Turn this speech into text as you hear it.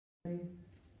We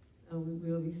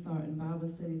will be starting Bible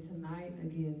study tonight,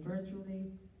 again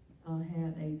virtually.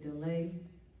 Had a delay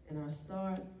in our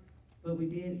start, but we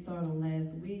did start on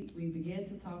last week. We began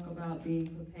to talk about being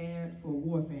prepared for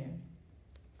warfare.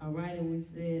 All right, and we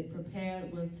said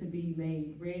prepared was to be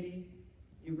made ready.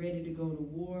 You're ready to go to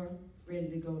war, ready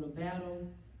to go to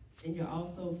battle, and you're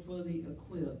also fully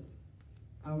equipped.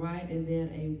 All right, and then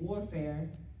a warfare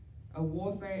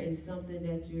is something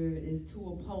that is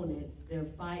two opponents. They're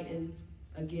fighting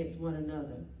against one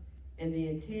another. And the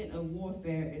intent of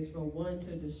warfare is for one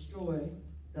to destroy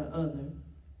the other.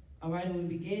 All right, and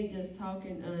we began just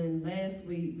talking last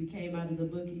week. We came out of the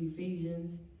book of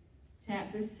Ephesians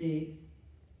chapter 6.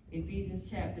 Ephesians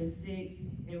chapter 6,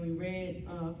 and we read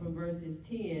from verses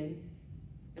 10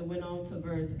 and went on to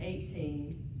verse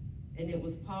 18. And it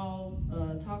was Paul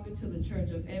talking to the church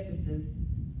of Ephesus,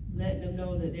 letting them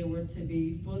know that they were to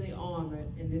be fully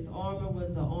armored. And this armor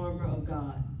was the armor of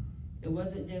God. It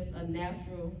wasn't just a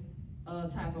natural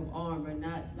type of armor,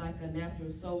 not like a natural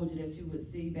soldier that you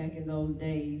would see back in those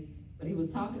days. But he was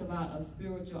talking about a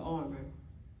spiritual armor.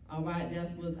 All right,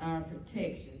 that was our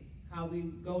protection, how we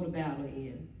go to battle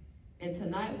in. And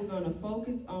tonight we're going to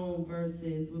focus on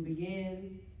verses. We'll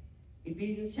begin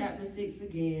Ephesians chapter 6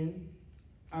 again,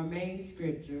 our main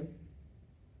scripture.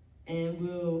 And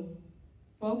we'll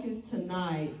focus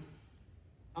tonight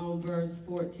on verse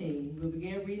 14. We'll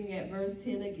begin reading at verse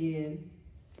 10 again,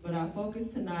 but our focus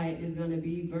tonight is going to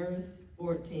be verse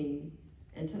 14.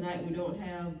 And tonight we don't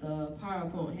have the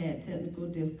PowerPoint, had technical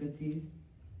difficulties.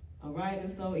 All right,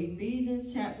 and so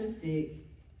Ephesians chapter 6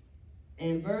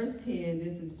 and verse 10,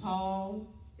 this is Paul,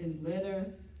 his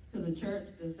letter to the church,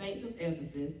 the saints of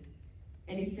Ephesus.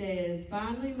 And he says,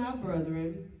 "Finally, my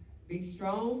brethren, be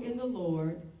strong in the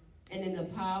Lord and in the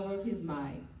power of his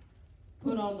might.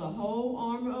 Put on the whole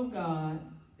armor of God,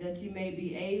 that you may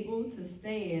be able to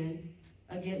stand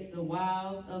against the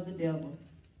wiles of the devil."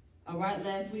 All right,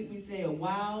 last week we said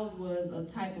wiles was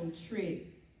a type of trick,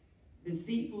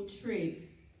 deceitful tricks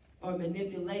or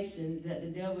manipulations that the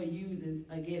devil uses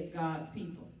against God's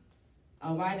people.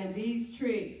 All right, and these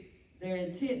tricks, their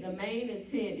intent, the main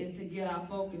intent is to get our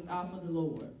focus off of the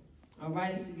Lord. All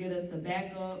right, it's to get us to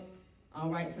back up, all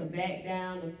right, to back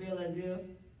down, to feel as if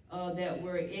that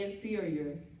we're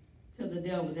inferior to the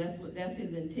devil. That's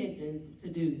his intentions to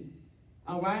do.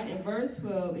 All right, in verse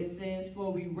 12 it says,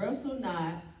 "For we wrestle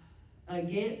not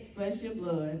against flesh and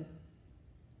blood."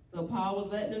 So Paul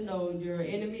was letting them know your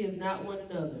enemy is not one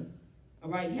another.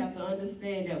 All right, you have to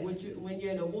understand that when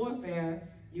you're in a warfare,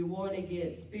 you're warring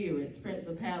against spirits,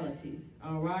 principalities.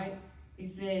 All right, he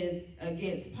says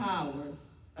against powers,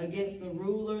 against the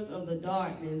rulers of the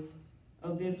darkness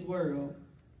of this world,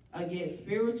 against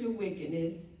spiritual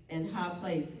wickedness in high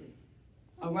places.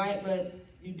 All right, but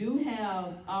you do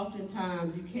have,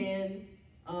 oftentimes you can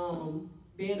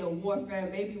be in a warfare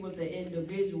maybe with the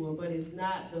individual, but it's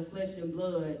not the flesh and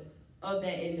blood of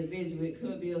that individual. It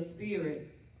could be a spirit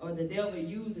or the devil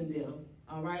using them,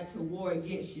 all right, to war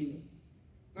against you.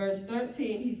 Verse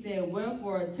 13, he said,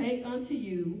 "Wherefore take unto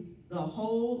you the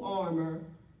whole armor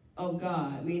of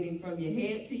God," meaning from your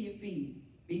head to your feet,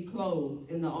 "be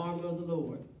clothed in the armor of the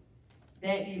Lord,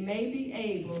 that ye may be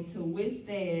able to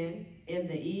withstand in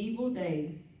the evil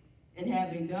day, and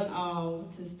having done all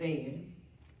to stand."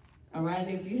 All right,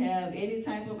 and if you have any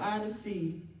type of eye to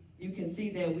see, you can see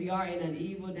that we are in an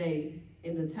evil day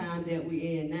in the time that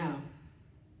we're in now.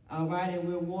 All right, and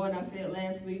we're warned, I said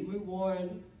last week, we're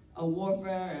warned a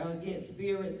warfare against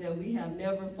spirits that we have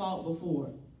never fought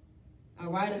before. All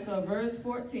right, and so verse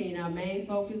 14, our main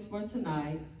focus for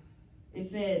tonight, it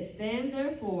says, "Stand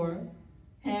therefore,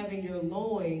 having your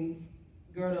loins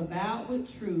girt about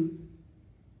with truth,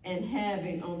 and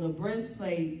having on the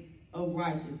breastplate of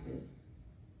righteousness."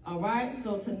 All right,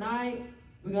 so tonight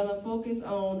we're going to focus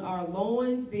on our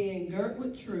loins being girt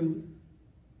with truth,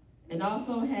 and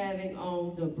also having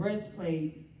on the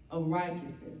breastplate of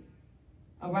righteousness.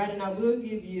 All right, and I will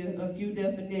give you a few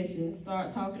definitions.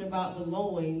 Start talking about the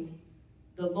loins.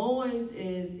 The loins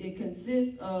it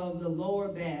consists of the lower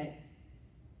back,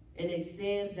 and it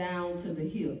extends down to the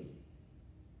hips.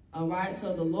 All right,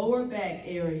 so the lower back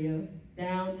area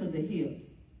down to the hips.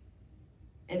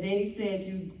 And then he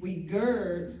said we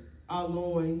gird our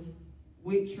loins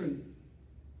with truth.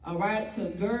 All right, to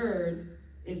gird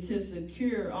is to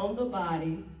secure on the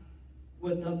body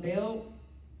with a belt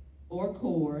or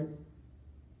cord.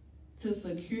 To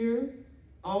secure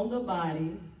on the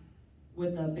body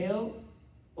with a belt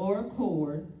or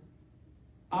cord,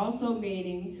 also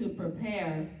meaning to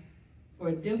prepare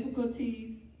for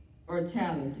difficulties or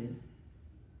challenges.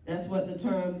 That's what the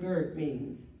term gird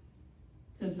means.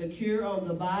 To secure on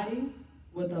the body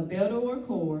with a belt or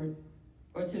cord,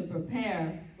 or to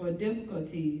prepare for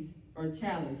difficulties or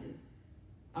challenges.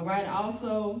 All right, I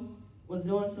also was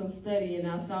doing some study and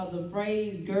I saw the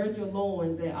phrase gird your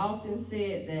loins. They often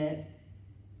said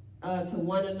that to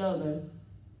one another.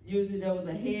 Usually there was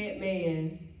a head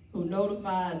man who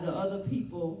notified the other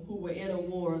people who were in a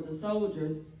war, the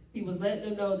soldiers. He was letting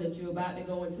them know that you're about to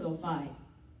go into a fight.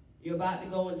 You're about to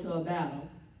go into a battle.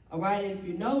 All right, and if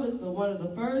you notice, one of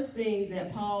the first things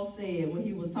that Paul said when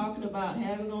he was talking about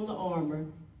having on the armor,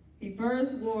 he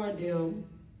first warned them,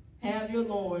 have your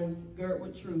loins girt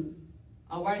with truth.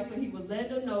 All right, so he was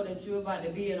letting them know that you're about to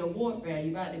be in a warfare.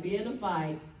 You're about to be in a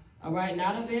fight. All right,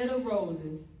 not a bed of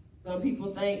roses. Some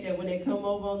people think that when they come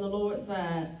over on the Lord's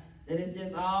side, that it's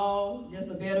just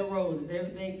a bed of roses.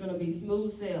 Everything's going to be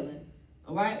smooth sailing.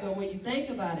 All right, but when you think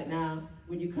about it now,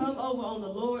 when you come over on the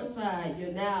Lord's side,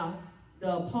 you're now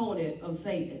the opponent of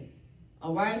Satan.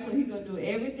 All right, so he's going to do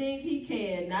everything he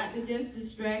can not to just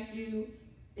distract you.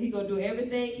 He's going to do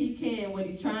everything he can. What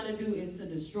he's trying to do is to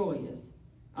destroy us.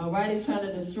 All right, he's trying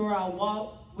to destroy our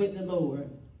walk with the Lord.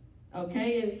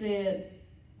 Okay, it said,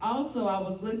 also I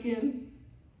was looking,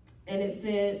 and it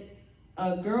said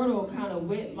a girdle kind of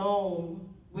went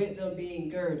along with them being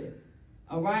girded.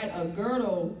 All right, a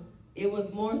girdle, it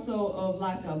was more so of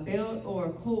like a belt or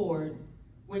a cord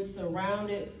which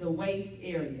surrounded the waist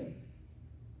area.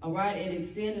 All right, it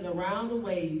extended around the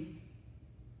waist,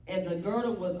 and the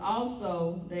girdle was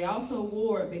also, they also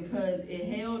wore it because it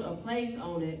held a place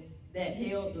on it that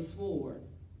held the sword.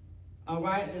 All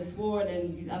right, the sword,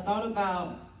 and I thought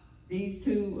about these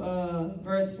two,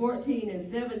 verse 14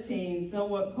 and 17,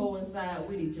 somewhat coincide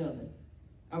with each other.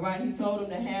 All right, he told them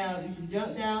to have, if you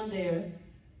jump down there,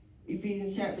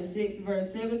 Ephesians chapter 6,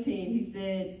 verse 17, he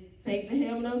said, take the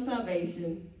helmet of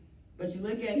salvation, but you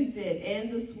look at, he said,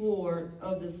 and the sword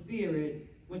of the Spirit,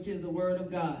 which is the word of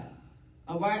God.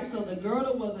 All right, so the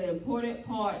girdle was an important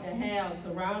part to have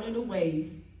surrounding the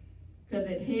waist because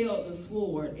it held the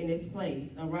sword in its place,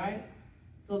 all right?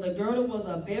 So the girdle was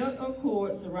a belt or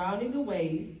cord surrounding the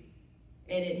waist,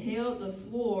 and it held the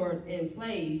sword in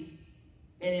place,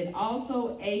 and it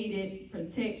also aided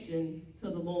protection to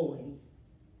the loins.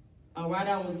 All right,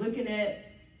 I was looking at,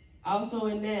 also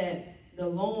in that, the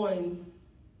loins,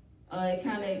 it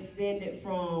kind of extended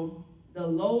from the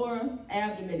lower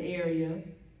abdomen area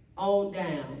on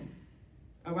down.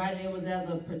 All right, and it was as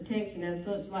a protection, as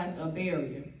such like a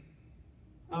barrier.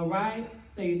 All right,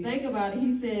 so you think about it,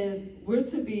 he says we're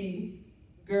to be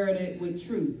girded with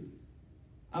truth.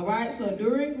 All right, so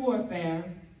during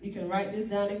warfare, you can write this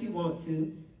down if you want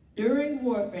to. During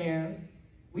warfare,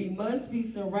 we must be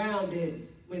surrounded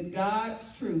with God's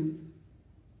truth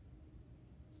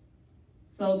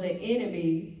so the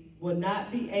enemy will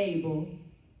not be able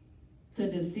to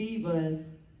deceive us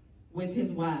with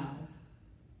his wiles.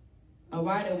 All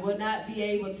right, and will not be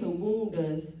able to wound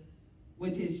us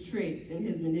with his tricks and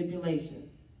his manipulations.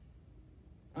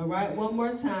 All right, one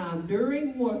more time.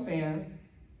 During warfare,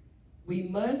 we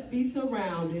must be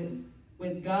surrounded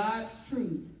with God's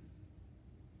truth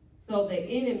so the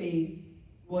enemy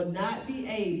will not be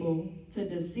able to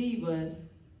deceive us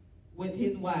with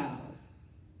his wiles.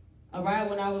 All right,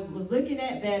 when I was looking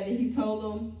at that, and he told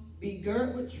them, be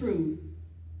girt with truth,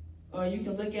 or you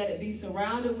can look at it, be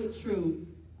surrounded with truth.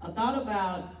 I thought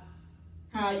about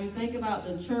how you think about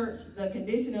the church, the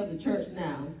condition of the church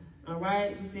now. All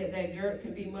right, we said that girt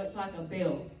can be much like a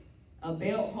belt. A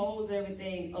belt holds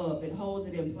everything up. It holds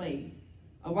it in place.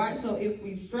 All right, so if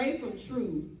we stray from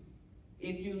truth,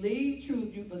 if you leave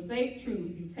truth, you forsake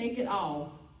truth, you take it off,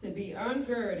 to be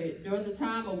ungirded during the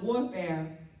time of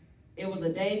warfare, it was a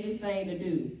dangerous thing to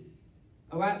do.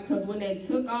 All right, because when they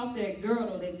took off that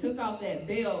girdle, they took off that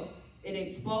belt, it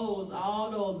exposed all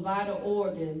those vital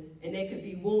organs, and they could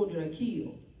be wounded or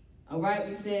killed. All right,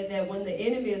 we said that when the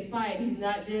enemy is fighting, he's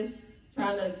not just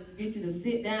trying to get you to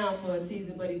sit down for a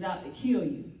season, but he's out to kill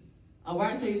you. All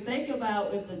right, so you think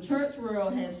about if the church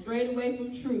world has strayed away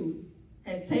from truth,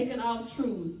 has taken off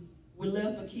truth, we're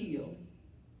left for kill.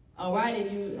 All right,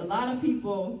 and a lot of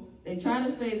people, they try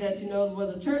to say that,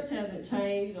 well, the church hasn't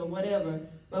changed or whatever,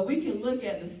 but we can look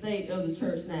at the state of the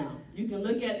church now. You can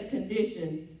look at the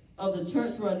condition of the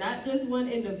church world, not just one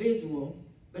individual,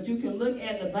 but you can look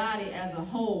at the body as a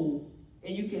whole,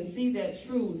 and you can see that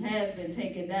truth has been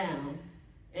taken down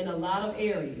in a lot of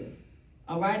areas.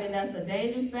 All right, and that's a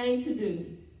dangerous thing to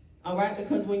do. All right,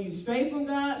 because when you stray from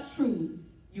God's truth,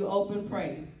 you open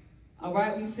prey. All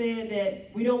right, we said that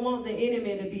we don't want the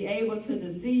enemy to be able to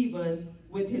deceive us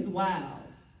with his wiles.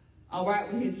 All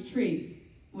right, with his tricks.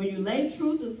 When you lay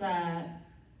truth aside,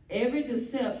 every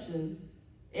deception,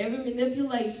 every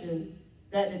manipulation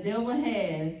that the devil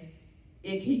has,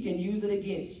 he can use it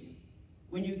against you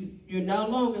when you're no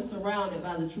longer surrounded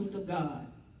by the truth of God.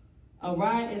 All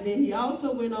right, and then he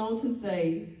also went on to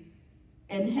say,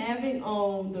 and having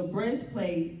on the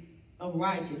breastplate of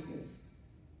righteousness.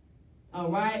 All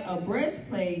right, a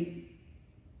breastplate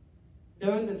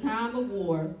during the time of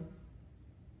war,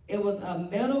 it was a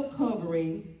metal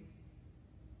covering.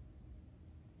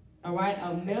 All right,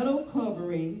 a metal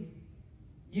covering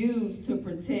used to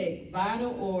protect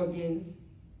vital organs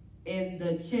in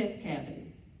the chest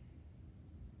cavity.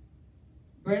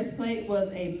 Breastplate was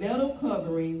a metal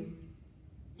covering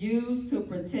used to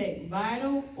protect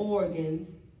vital organs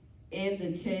in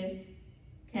the chest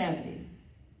cavity.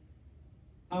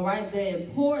 All right, the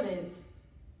importance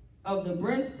of the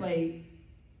breastplate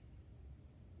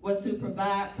was to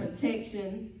provide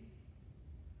protection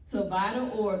to vital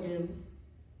organs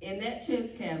in that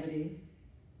chest cavity,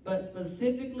 but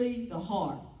specifically the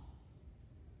heart.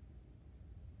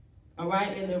 All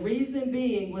right, and the reason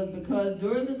being was because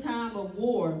during the time of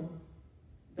war,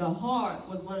 the heart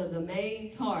was one of the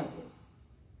main targets.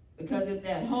 Because if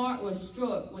that heart was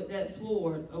struck with that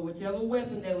sword or whichever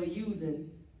weapon they were using,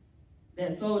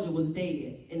 that soldier was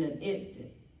dead in an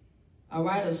instant. All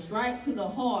right, a strike to the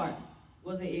heart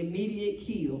was an immediate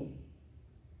kill.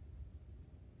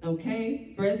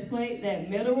 Okay, breastplate, that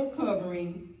metal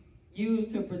covering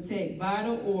used to protect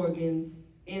vital organs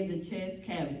in the chest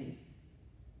cavity.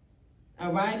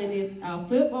 All right, and if I'll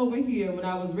flip over here, when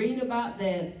I was reading about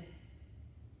that,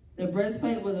 the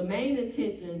breastplate with the main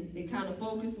intention, it kind of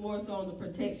focused more so on the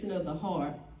protection of the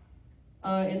heart.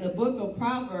 In the book of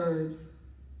Proverbs,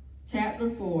 chapter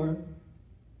 4,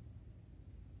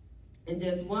 and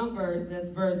just one verse, that's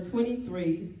verse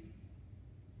 23.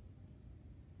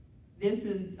 This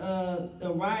is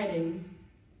the writing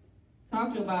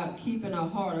talking about keeping our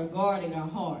heart or guarding our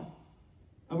heart.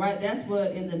 All right, that's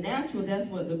what, in the natural, that's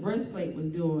what the breastplate was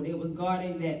doing. It was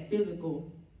guarding that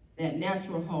physical, that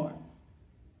natural heart.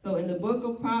 So in the book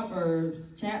of Proverbs,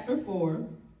 chapter 4,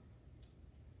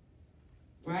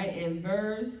 right, and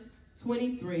verse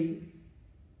 23,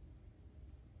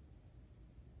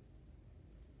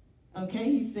 okay,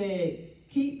 he said,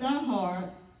 keep thy heart,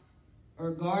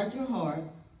 or guard your heart,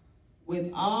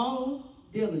 with all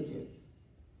diligence,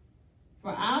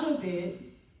 for out of it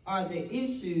are the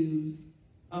issues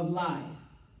of life.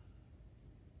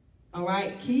 All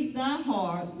right, keep thy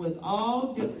heart with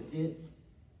all diligence,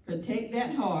 protect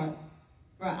that heart,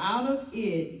 for out of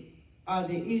it are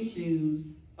the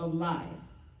issues of life.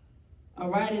 All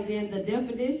right, and then the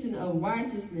definition of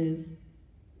righteousness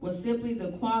was simply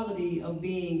the quality of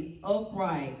being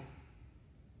upright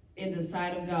in the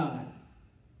sight of God.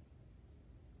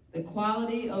 The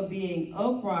quality of being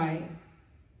upright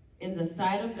in the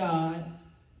sight of God.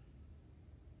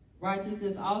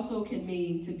 Righteousness also can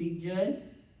mean to be just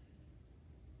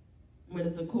when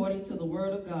it's according to the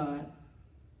word of God,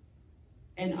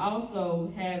 and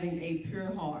also having a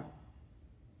pure heart.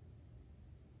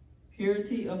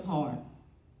 Purity of heart.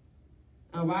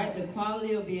 All right, the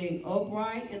quality of being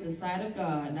upright in the sight of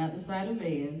God, not the sight of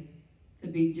man, to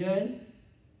be just,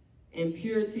 and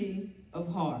purity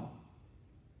of heart.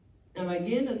 Now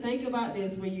again, to think about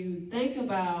this, when you think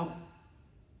about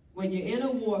when you're in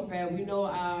a warfare, we know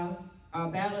our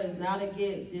battle is not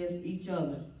against just each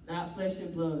other, not flesh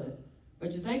and blood.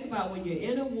 But you think about when you're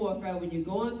in a warfare, when you're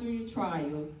going through your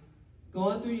trials,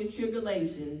 going through your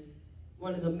tribulations,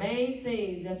 one of the main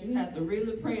things that you have to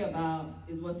really pray about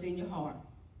is what's in your heart.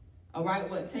 All right,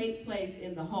 what takes place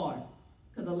in the heart.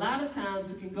 Because a lot of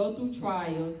times we can go through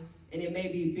trials and it may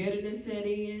be bitterness set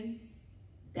in,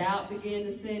 doubt begin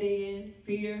to set in,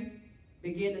 fear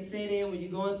begin to set in when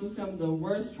you're going through some of the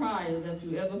worst trials that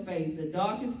you ever faced, the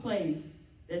darkest place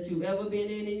that you've ever been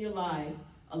in your life.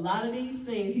 A lot of these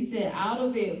things, he said, out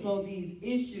of it flow these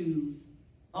issues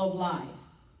of life.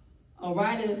 All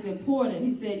right, and it's important.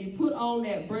 He said, you put on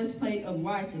that breastplate of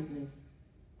righteousness.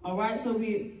 All right, so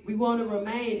we want to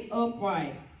remain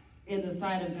upright in the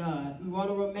sight of God. We want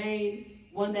to remain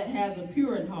one that has a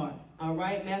pure in heart. All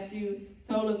right, Matthew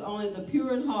told us only the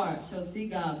pure in heart shall see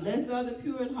God. Blessed are the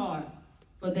pure in heart,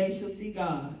 for they shall see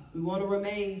God. We want to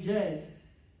remain just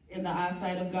in the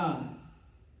eyesight of God.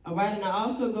 All right, and I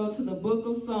also go to the book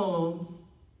of Psalms,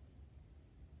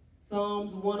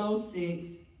 Psalms 106,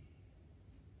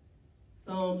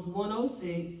 Psalms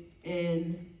 106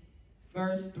 and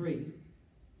verse 3.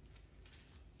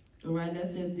 All right,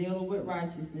 that's just dealing with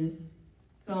righteousness.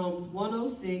 Psalms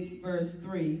 106, verse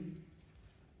 3.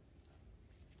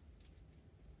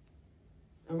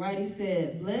 All right, he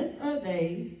said, blessed are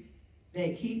they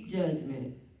that keep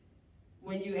judgment.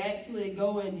 When you actually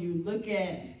go and you look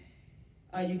at,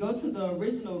 you go to the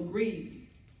original Greek,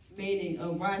 meaning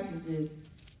of righteousness,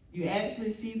 you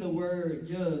actually see the word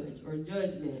judge or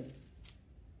judgment.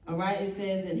 All right, it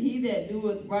says, and he that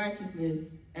doeth righteousness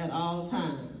at all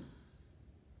times.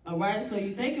 All right, so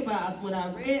you think about when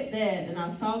I read that and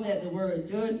I saw that the word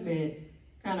judgment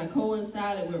kind of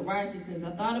coincided with righteousness,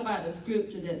 I thought about the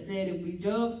scripture that said if we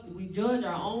judge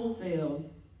our own selves,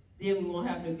 then we won't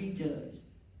have to be judged.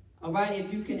 All right,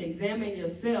 if you can examine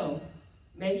yourself,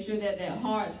 make sure that that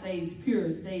heart stays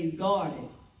pure, stays guarded.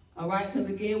 All right, because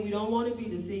again, we don't want to be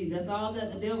deceived. That's all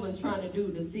that the devil is trying to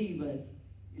do, deceive us.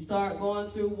 You start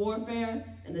going through warfare,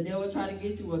 and the devil try to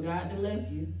get you where God done left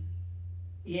you.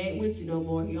 He ain't with you no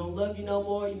more. He don't love you no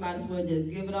more. You might as well just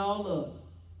give it all up.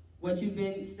 What you've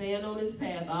been staying on this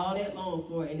path all that long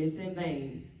for, and it's in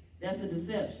vain. That's a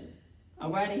deception.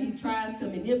 All right, and he tries to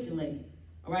manipulate.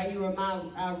 All right,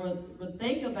 I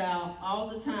think about all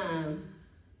the time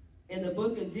in the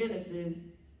book of Genesis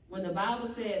when the Bible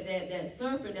said that that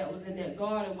serpent that was in that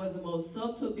garden was the most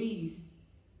subtle beast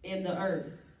in the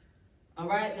earth. All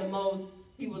right,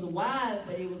 he was wise,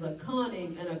 but he was a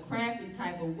cunning and a crafty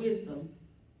type of wisdom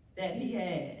that he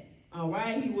had. All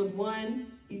right, he was one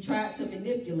he tried to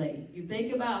manipulate. You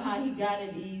think about how he got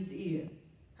in Eve's ear,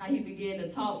 how he began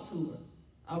to talk to her.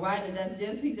 All right, and that's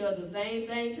just, he does the same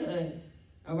thing to us.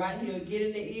 All right, he'll get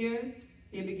in the ear,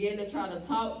 he'll begin to try to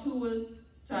talk to us,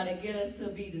 try to get us to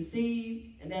be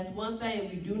deceived, and that's one thing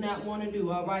we do not want to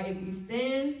do. All right, if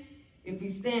we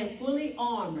stand fully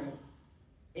armored,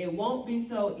 it won't be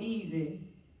so easy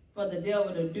for the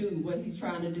devil to do what he's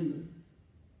trying to do.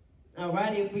 All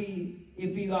right, if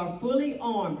we are fully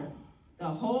armored, the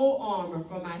whole armor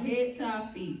from our head to our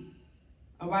feet,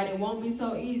 all right, it won't be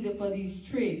so easy for these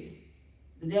tricks.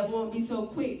 The devil won't be so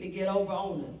quick to get over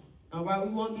on us. All right,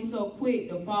 we won't be so quick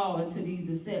to fall into these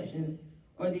deceptions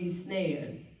or these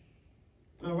snares.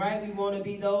 All right, we want to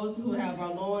be those who have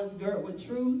our loins girt with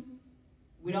truth.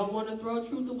 We don't want to throw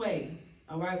truth away.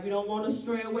 All right, we don't want to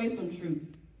stray away from truth.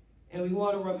 And we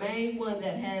want to remain one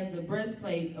that has the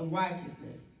breastplate of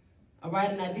righteousness. All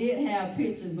right, and I did have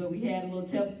pictures, but we had a little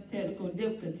technical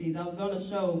difficulties. I was going to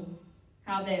show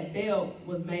how that belt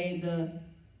was made. The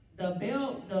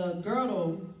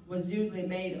girdle was usually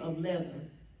made of leather.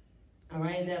 All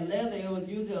right, and that leather, it was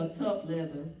usually a tough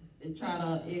leather.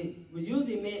 It was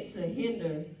usually meant to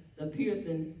hinder the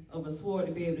piercing of a sword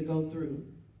to be able to go through.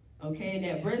 Okay, and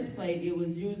that breastplate, it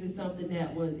was usually something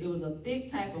it was a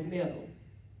thick type of metal.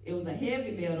 It was a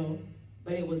heavy metal,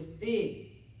 but it was thick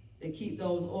to keep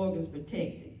those organs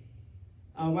protected.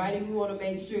 All right, and we want to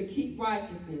make sure, keep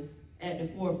righteousness at the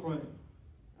forefront.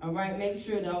 All right, make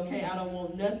sure that, okay, I don't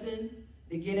want nothing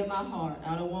to get in my heart.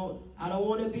 I don't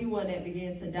want to be one that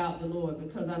begins to doubt the Lord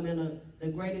because I'm in the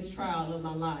greatest trial of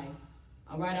my life.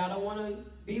 All right, I don't want to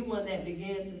be one that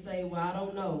begins to say, well, I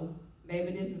don't know.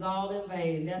 Maybe this is all in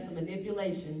vain. That's a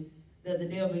manipulation that the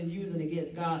devil is using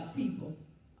against God's people.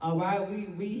 All right,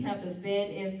 we have to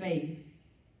stand in faith.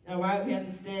 All right, we have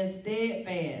to stand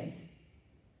steadfast.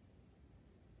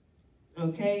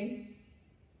 Okay?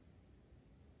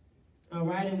 All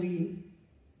right, and we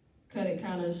cut it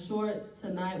kind of short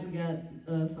tonight. We got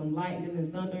some lightning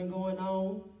and thunder going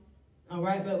on. All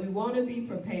right, but we want to be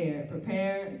prepared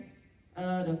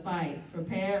to fight,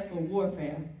 prepared for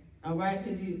warfare. All right,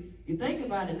 because you think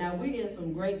about it now, we in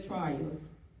some great trials.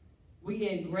 We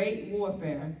in great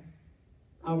warfare.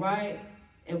 All right,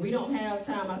 and we don't have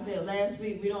time. I said last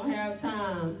week, we don't have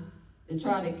time to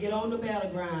try to get on the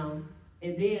battleground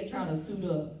and then try to suit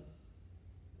up.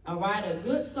 All right, a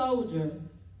good soldier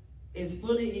is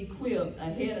fully equipped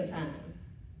ahead of time.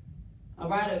 All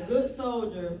right, a good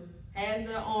soldier has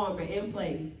their armor in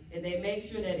place, and they make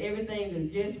sure that everything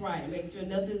is just right, make sure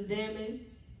nothing's damaged,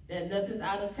 that nothing's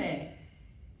out of tact.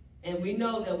 And we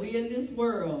know that we in this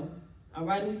world, all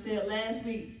right, we said last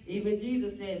week, even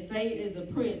Jesus said Satan is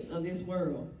the prince of this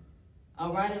world.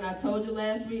 All right, and I told you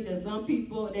last week that some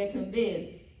people, they're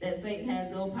convinced that Satan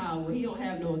has no power. He don't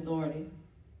have no authority.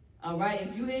 All right,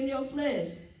 if you're in your flesh,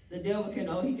 the devil can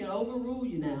overrule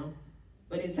you now.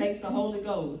 But it takes the Holy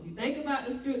Ghost. You think about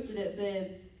the scripture that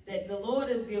says that the Lord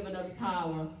has given us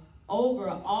power over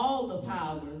all the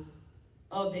powers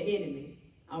of the enemy.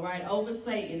 All right, over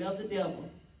Satan, of the devil.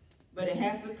 But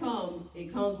it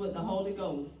comes with the Holy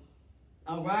Ghost.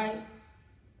 All right?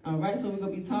 All right, so we're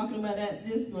going to be talking about that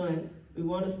this month. We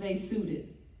want to stay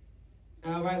suited.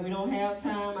 All right, we don't have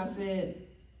time. I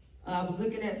was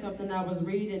looking at something I was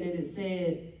reading, and it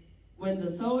said, when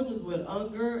the soldiers would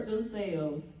ungird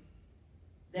themselves,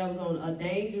 that was on a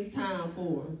dangerous time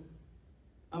for them.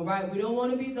 All right, we don't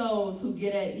want to be those who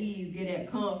get at ease, get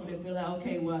at confidence, feel like,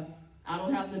 okay, well, I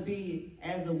don't have to be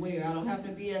as aware. I don't have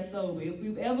to be as sober. If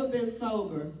we've ever been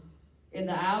sober, In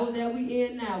the hour that we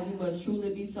in now, we must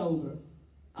truly be sober.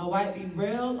 All right, be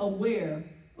well aware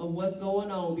of what's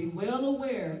going on. Be well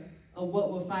aware of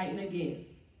what we're fighting against.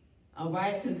 All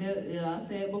right, because as I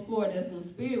said before, there's some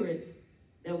spirits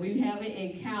that we haven't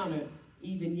encountered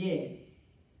even yet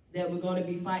that we're going to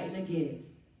be fighting against.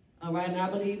 All right, and I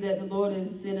believe that the Lord is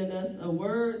sending us a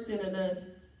word, sending us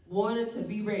warning to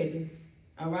be ready.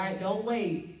 All right, don't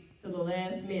wait till the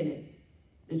last minute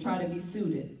to try to be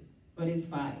suited for this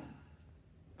fight.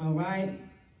 All right,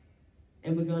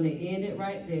 and we're going to end it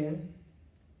right there.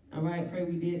 All right, pray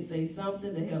we did say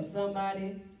something to help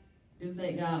somebody. Do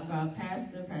thank God for our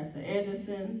pastor, Pastor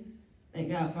Anderson. Thank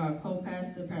God for our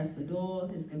co-pastor, Pastor Doyle,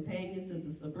 his companion,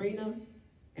 Sister Sabrina.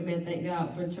 Amen. Thank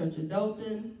God for Church of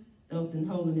Dothan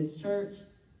Holiness Church.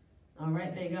 All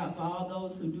right. Thank God for all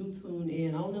those who do tune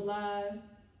in on the live.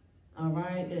 All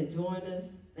right. That join us.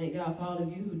 Thank God for all of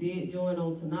you who did join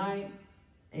on tonight.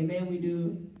 Amen. We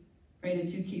do pray that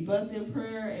you keep us in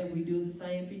prayer, and we do the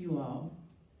same for you all.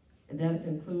 And that'll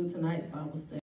conclude tonight's Bible study.